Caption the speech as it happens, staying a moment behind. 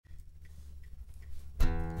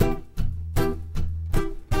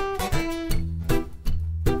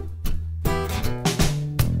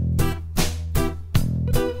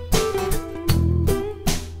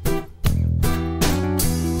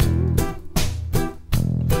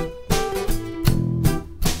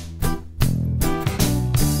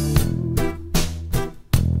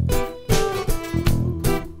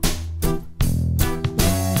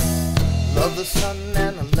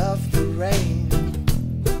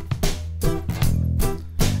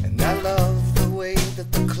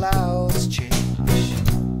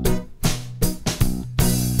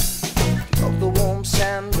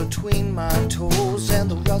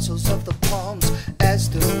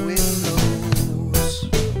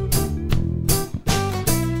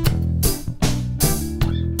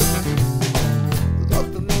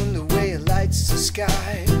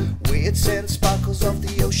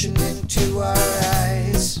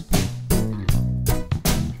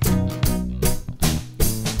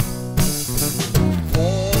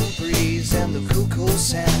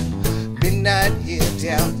right here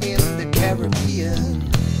down in the Caribbean.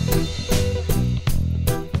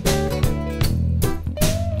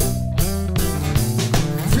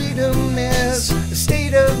 Freedom is a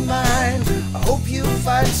state of mind. I hope you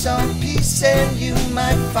find some peace and you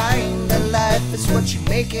might find that life is what you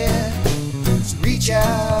make it. So reach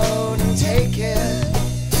out and take it.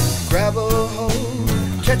 Grab a hold,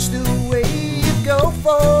 catch the wave, go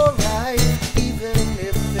for a ride. Even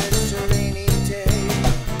if it's a rainy day,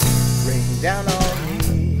 rain down on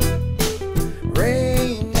me,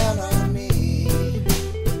 rain down on me,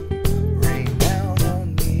 rain down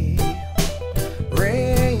on me,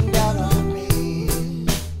 rain down on me.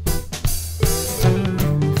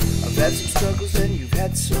 I've had some struggles and you've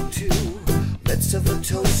had some too. Let's have a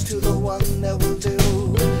toast to the one that will do.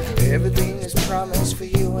 Everything is promised for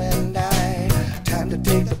you and I. Time to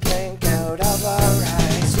take the plank out of our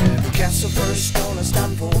eyes. Cast the first stone, it's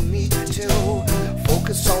time for me to do.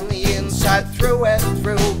 Focus on the inside through and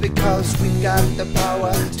through, because we've got the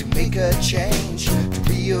power to make a change, to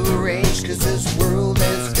rearrange, cause this world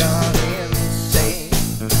has gone insane.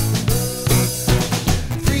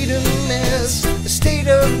 Freedom is a state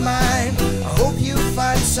of mind. I hope you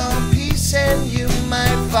find some peace and you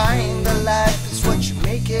might find that life is what you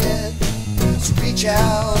make it. So reach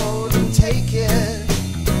out and take it.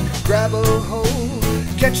 Grab a hold,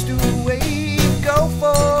 catch the wave, go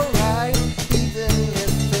for a ride. Even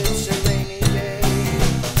if it's a rainy day,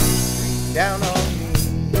 rain down on me,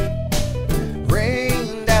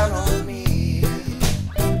 rain down on me,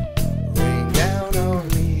 rain down on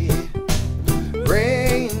me,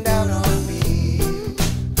 rain down on me.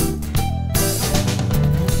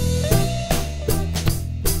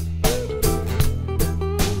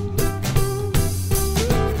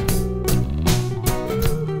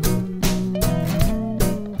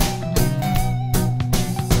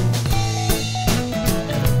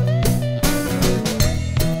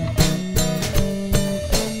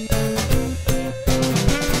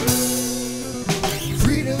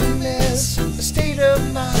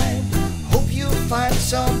 Find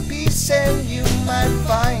some peace and you might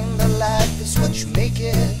find that life is what you make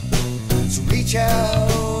it. So reach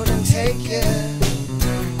out and take it.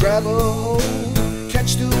 Grab a hold,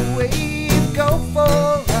 catch the wave, go for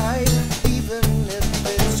a ride. Even if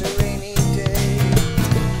it's a rainy day,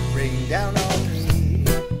 rain down on me,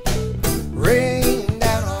 rain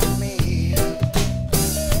down on me,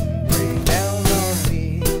 rain down on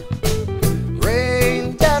me,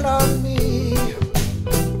 rain down on me.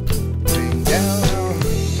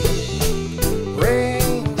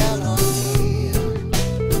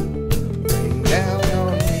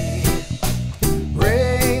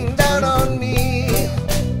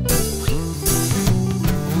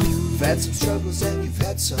 Had some struggles and you've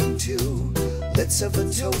had some too. Let's have a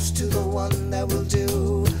toast to the one that will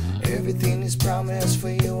do. Everything is promised for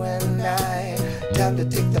you and I. Time to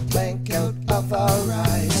take the plank out of our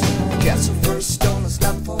eyes. Cast the first stone, it's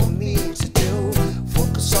not for me to do.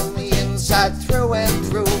 Focus on the inside through and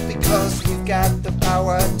through, because we've got the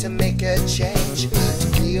power to make a change, to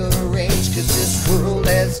rearrange, cause this world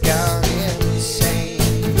has gone insane.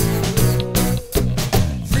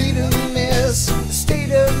 Freedom is a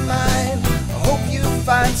state of mind. I hope you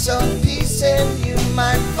find some peace and you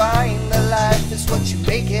might find that life is what you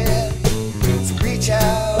make it. So reach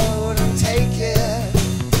out and take it.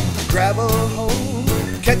 Grab a hold,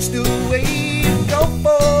 catch the wave, go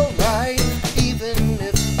for a ride. Even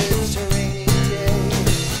if it's a rainy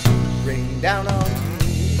day, rain down on